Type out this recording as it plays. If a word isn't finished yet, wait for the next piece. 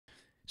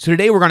So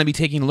today we're going to be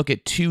taking a look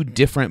at two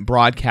different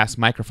broadcast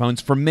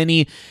microphones. For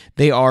many,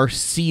 they are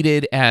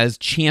seated as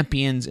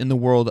champions in the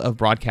world of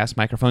broadcast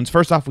microphones.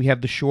 First off, we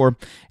have the Shure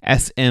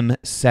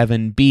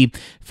SM7B.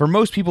 For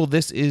most people,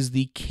 this is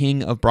the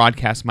king of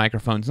broadcast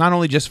microphones, not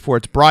only just for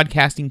its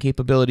broadcasting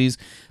capabilities,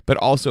 but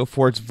also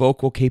for its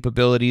vocal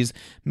capabilities,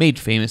 made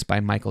famous by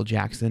Michael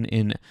Jackson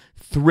in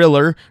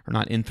Thriller, or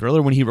not in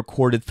Thriller, when he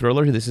recorded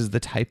Thriller. This is the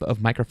type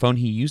of microphone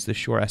he used, the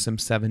Shure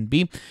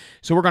SM7B.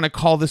 So we're going to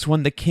call this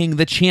one the king,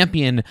 the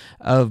champion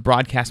of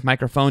broadcast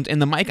microphones. And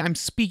the mic I'm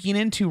speaking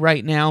into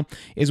right now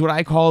is what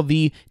I call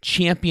the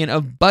champion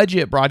of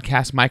budget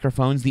broadcast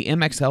microphones, the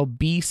MXL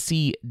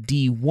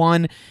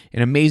BCD-1,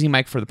 an amazing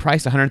mic for the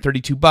price,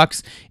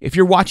 $132. If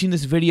you're watching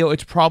this video,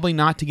 it's probably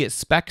not to get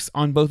specs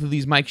on both of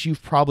these mics.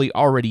 You've probably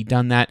already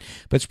done that,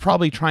 but it's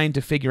probably trying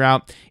to figure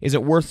out, is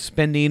it worth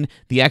spending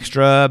the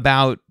extra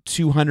about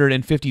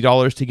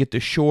 $250 to get the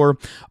Shure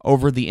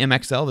over the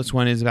MXL? This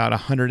one is about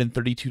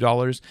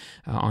 $132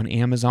 on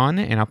Amazon,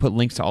 and I'll put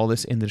links to all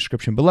this in the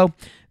description below.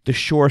 The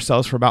Shure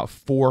sells for about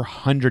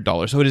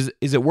 $400. So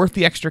is it worth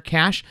the extra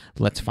cash?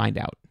 Let's find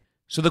out.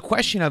 So the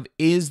question of,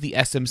 is the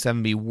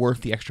SM7B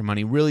worth the extra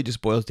money, really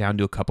just boils down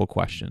to a couple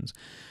questions.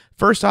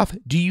 First off,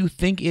 do you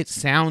think it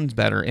sounds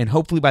better? And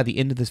hopefully by the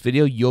end of this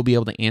video, you'll be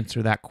able to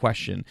answer that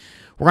question.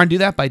 We're going to do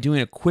that by doing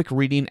a quick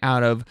reading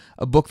out of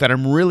a book that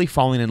I'm really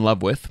falling in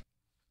love with.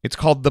 It's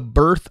called The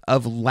Birth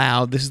of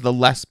Loud. This is the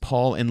Les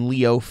Paul and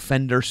Leo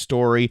Fender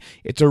story.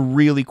 It's a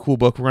really cool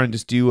book. We're going to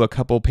just do a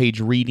couple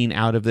page reading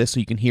out of this so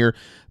you can hear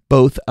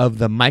both of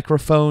the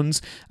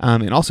microphones.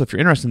 And also, if you're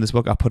interested in this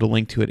book, I'll put a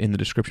link to it in the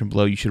description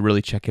below. You should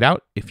really check it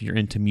out if you're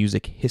into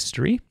music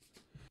history.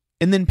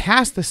 And then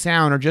past the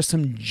sound are just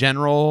some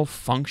general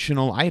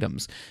functional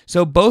items.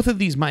 So both of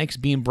these mics,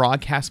 being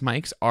broadcast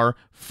mics, are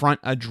front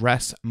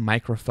address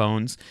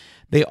microphones.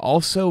 They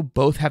also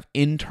both have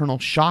internal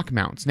shock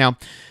mounts. Now,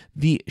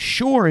 the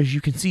Shure, as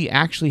you can see,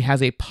 actually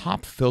has a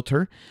pop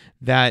filter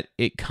that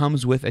it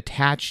comes with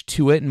attached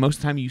to it. And most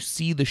of the time you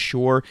see the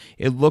Shure,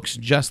 it looks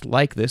just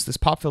like this. This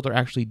pop filter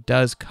actually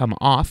does come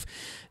off.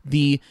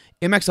 The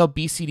MXL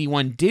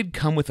BCD-1 did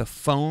come with a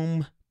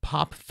foam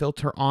pop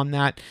filter on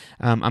that.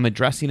 I'm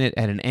addressing it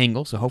at an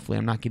angle, so hopefully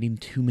I'm not getting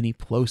too many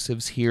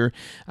plosives here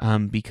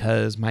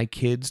because my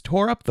kids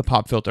tore up the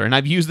pop filter. And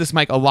I've used this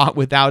mic a lot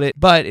without it,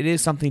 but it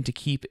is something to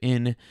keep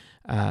in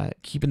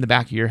the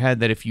back of your head,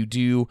 that if you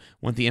do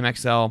want the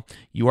MXL,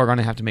 you are going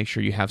to have to make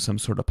sure you have some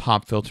sort of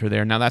pop filter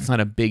there. Now, that's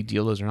not a big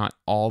deal. Those are not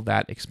all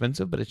that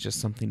expensive, but it's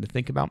just something to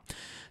think about.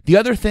 The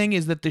other thing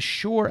is that the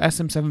Shure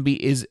SM7B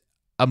is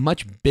a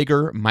much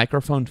bigger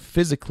microphone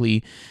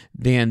physically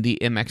than the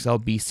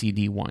MXL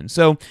BCD-1.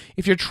 So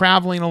if you're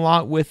traveling a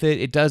lot with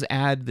it, it does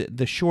add,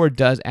 the Shure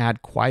does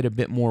add quite a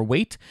bit more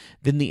weight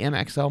than the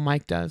MXL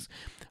mic does.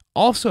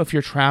 Also, if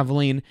you're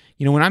traveling,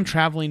 when I'm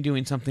traveling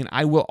doing something,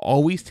 I will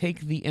always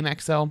take the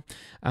MXL.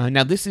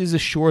 Now, this is a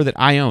Shure that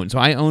I own. So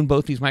I own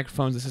both these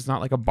microphones. This is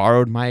not like a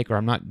borrowed mic, or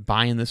I'm not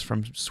buying this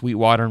from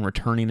Sweetwater and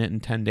returning it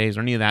in 10 days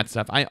or any of that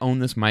stuff. I own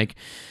this mic.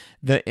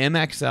 The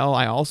MXL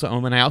I also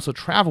own, and I also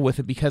travel with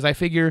it because I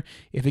figure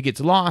if it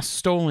gets lost,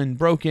 stolen,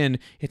 broken,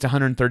 it's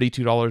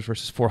 $132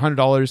 versus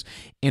 $400.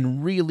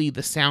 And really,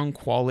 the sound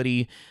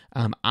quality,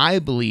 I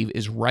believe,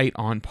 is right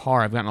on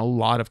par. I've gotten a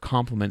lot of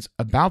compliments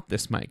about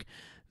this mic.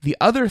 The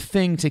other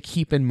thing to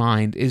keep in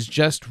mind is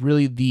just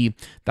really the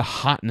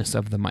hotness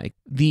of the mic.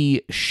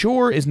 The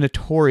Shure is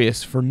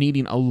notorious for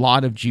needing a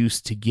lot of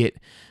juice to get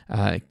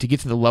to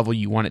the level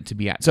you want it to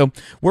be at. So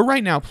we're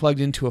right now plugged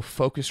into a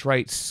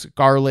Focusrite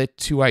Scarlett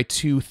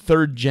 2i2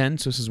 3rd gen.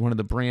 So this is one of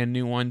the brand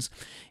new ones.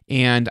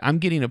 And I'm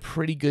getting a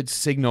pretty good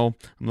signal.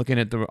 I'm looking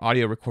at the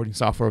audio recording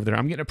software over there.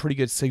 I'm getting a pretty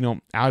good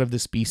signal out of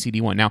this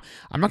BCD-1. Now,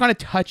 I'm not going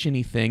to touch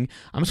anything.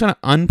 I'm just going to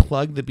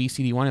unplug the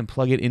BCD-1 and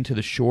plug it into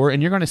the Shure,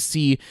 and you're going to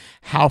see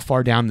how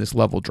far down this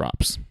level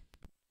drops.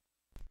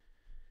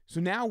 So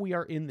now we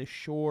are in the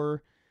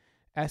Shure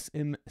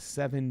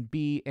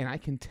SM7B, and I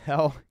can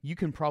tell you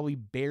can probably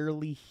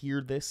barely hear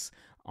this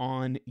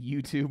on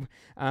YouTube.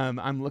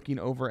 I'm looking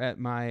over at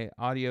my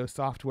audio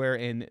software,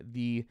 and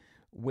the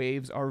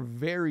waves are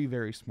very,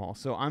 very small.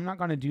 So I'm not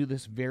going to do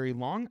this very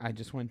long. I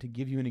just wanted to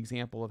give you an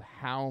example of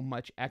how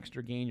much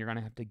extra gain you're going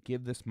to have to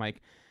give this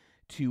mic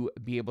to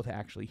be able to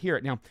actually hear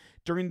it. Now,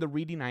 during the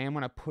reading, I am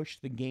going to push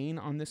the gain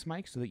on this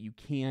mic so that you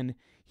can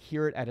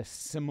hear it at a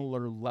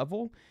similar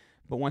level.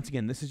 But once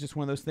again, this is just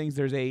one of those things.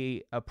 There's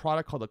a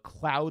product called a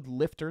cloud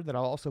lifter that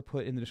I'll also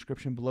put in the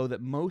description below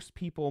that most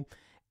people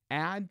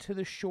add to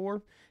the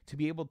Shure to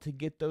be able to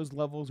get those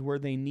levels where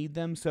they need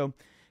them. So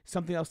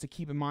something else to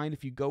keep in mind,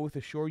 if you go with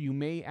a Shure, you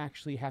may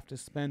actually have to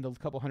spend a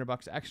couple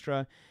 $100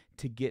 extra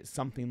to get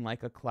something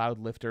like a cloud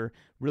lifter,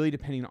 really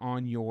depending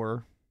on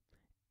your...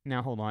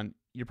 Now, hold on.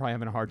 You're probably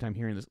having a hard time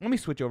hearing this. Let me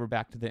switch over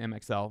back to the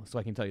MXL so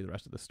I can tell you the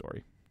rest of the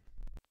story.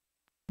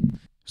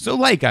 So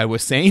like I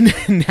was saying,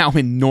 now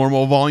in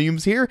normal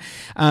volumes here,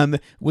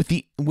 with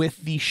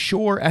the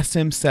Shure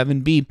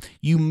SM7B,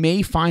 you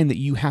may find that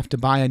you have to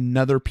buy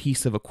another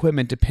piece of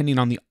equipment depending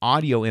on the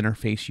audio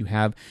interface you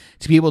have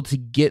to be able to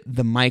get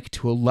the mic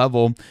to a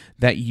level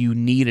that you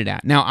need it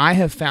at. Now, I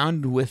have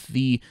found with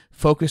the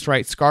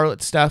Focusrite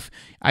Scarlett stuff,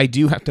 I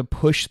do have to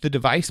push the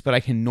device, but I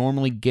can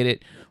normally get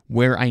it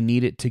where I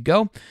need it to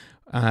go.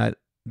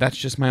 That's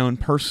just my own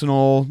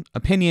personal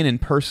opinion and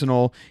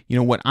personal,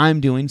 what I'm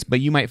doing.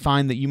 But you might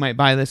find that you might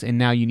buy this and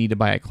now you need to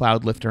buy a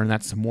cloud lifter, and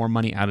that's some more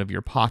money out of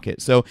your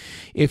pocket. So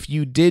if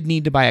you did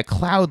need to buy a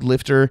cloud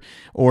lifter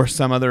or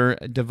some other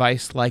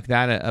device like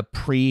that,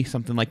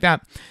 something like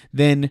that,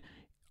 then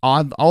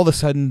all of a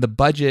sudden the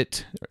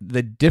budget,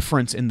 the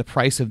difference in the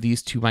price of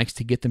these two mics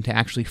to get them to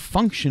actually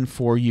function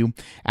for you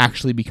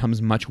actually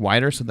becomes much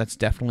wider. So that's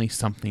definitely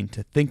something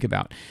to think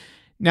about.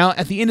 Now,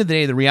 at the end of the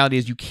day, the reality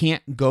is you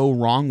can't go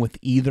wrong with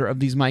either of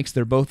these mics.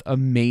 They're both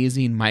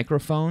amazing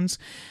microphones.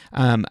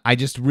 I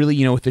just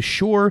really, with the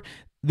Shure,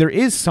 there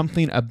is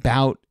something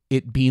about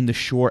it being the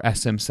Shure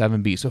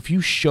SM7B. So if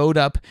you showed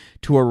up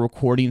to a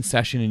recording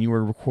session and you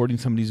were recording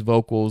somebody's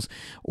vocals,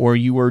 or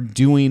you were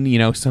doing,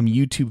 some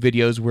YouTube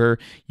videos where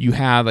you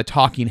have a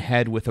talking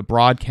head with a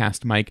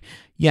broadcast mic,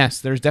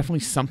 yes, there's definitely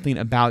something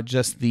about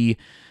just the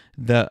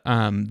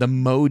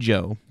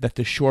mojo that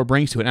the Shure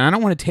brings to it, and I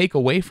don't want to take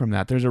away from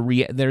that.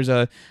 There's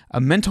a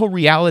mental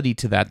reality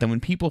to that when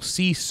people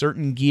see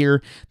certain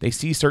gear, they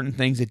see certain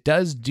things, it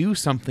does do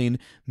something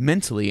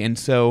mentally, and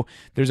so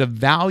there's a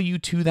value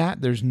to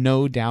that. There's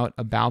no doubt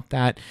about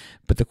that.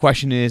 But the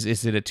question is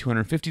it a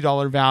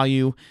 $250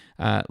 value?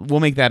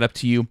 We'll make that up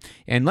to you,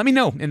 and let me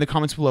know in the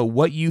comments below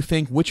what you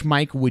think. Which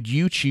mic would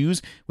you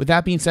choose? With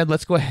that being said,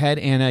 let's go ahead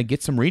and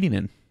get some reading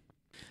in.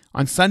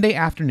 On Sunday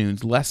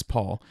afternoons, Les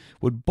Paul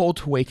would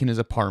bolt awake in his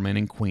apartment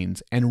in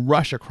Queens and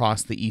rush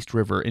across the East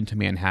River into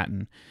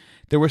Manhattan.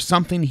 There was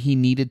something he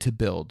needed to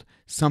build,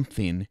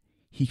 something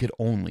he could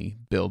only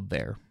build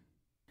there.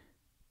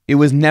 It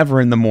was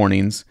never in the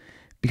mornings,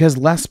 because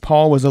Les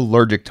Paul was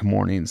allergic to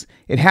mornings.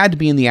 It had to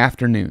be in the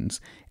afternoons,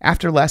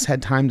 after Les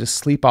had time to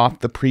sleep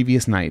off the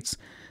previous nights,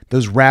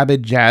 those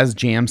rabid jazz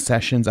jam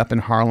sessions up in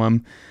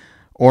Harlem,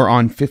 or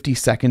on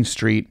 52nd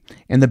Street,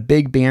 and the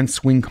big band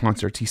swing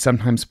concerts he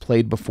sometimes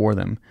played before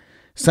them.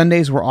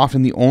 Sundays were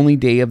often the only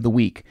day of the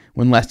week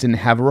when Les didn't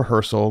have a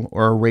rehearsal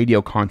or a radio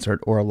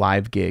concert or a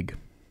live gig.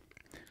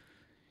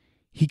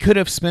 He could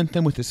have spent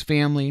them with his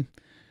family,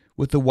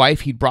 with the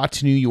wife he'd brought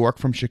to New York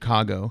from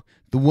Chicago,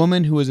 the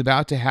woman who was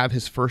about to have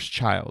his first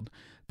child,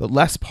 but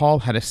Les Paul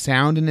had a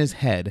sound in his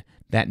head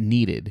that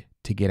needed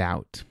to get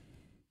out.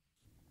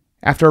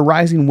 After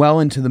rising well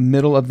into the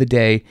middle of the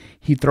day,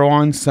 he'd throw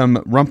on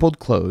some rumpled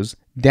clothes,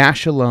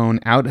 dash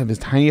alone out of his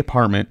tiny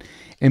apartment,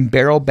 and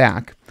barrel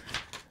back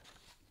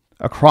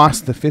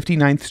across the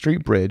 59th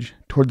Street Bridge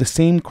toward the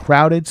same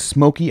crowded,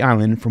 smoky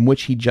island from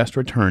which he'd just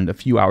returned a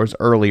few hours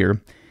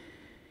earlier.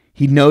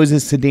 He'd nose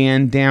his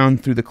sedan down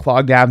through the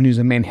clogged avenues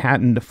of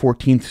Manhattan to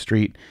 14th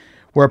Street,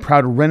 where a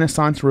proud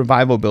Renaissance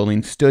Revival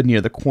building stood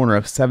near the corner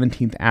of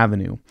 17th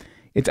Avenue.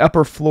 Its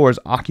upper floors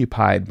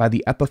occupied by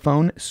the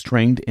Epiphone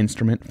Stringed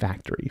Instrument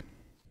Factory.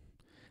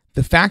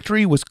 The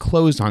factory was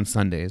closed on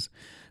Sundays,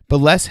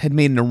 but Les had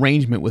made an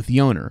arrangement with the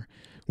owner.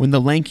 When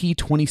the lanky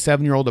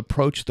 27-year-old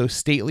approached those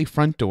stately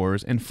front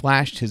doors and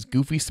flashed his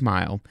goofy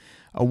smile,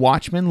 a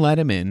watchman let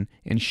him in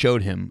and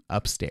showed him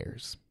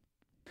upstairs.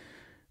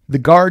 The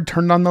guard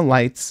turned on the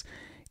lights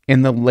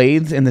and the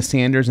lathes and the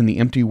sanders in the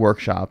empty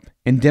workshop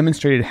and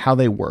demonstrated how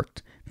they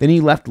worked. Then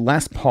he left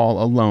Les Paul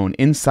alone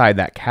inside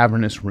that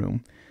cavernous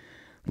room.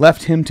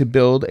 Left him to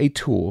build a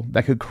tool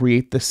that could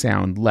create the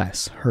sound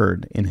Les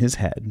heard in his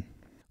head.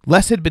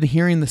 Les had been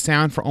hearing the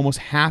sound for almost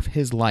half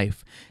his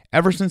life,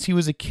 ever since he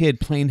was a kid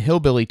playing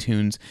hillbilly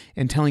tunes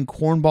and telling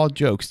cornball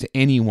jokes to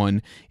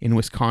anyone in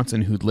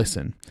Wisconsin who'd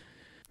listen.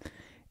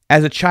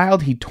 As a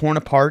child, he'd torn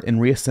apart and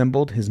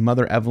reassembled his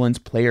mother Evelyn's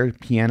player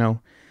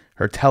piano,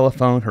 her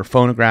telephone, her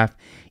phonograph,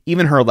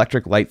 even her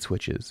electric light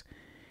switches.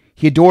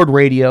 He adored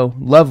radio,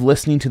 loved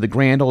listening to the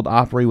Grand Ole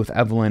Opry with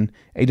Evelyn,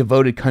 a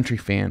devoted country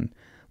fan,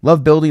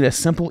 loved building a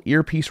simple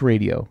earpiece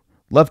radio,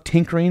 loved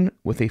tinkering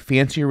with a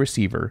fancier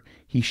receiver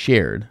he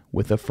shared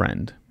with a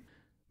friend.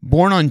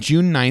 Born on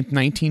June 9,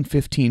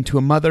 1915, to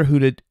a mother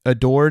who'd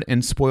adored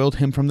and spoiled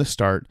him from the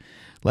start,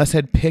 Les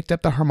had picked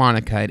up the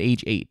harmonica at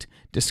age 8,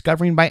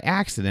 discovering by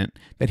accident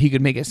that he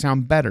could make it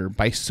sound better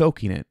by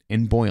soaking it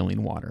in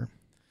boiling water.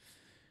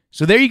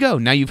 So there you go.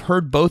 Now you've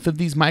heard both of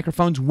these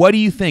microphones. What do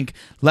you think?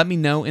 Let me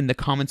know in the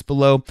comments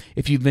below.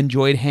 If you've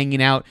enjoyed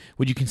hanging out,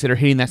 would you consider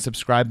hitting that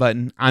subscribe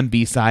button? I'm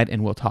B-Side,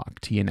 and we'll talk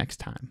to you next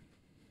time.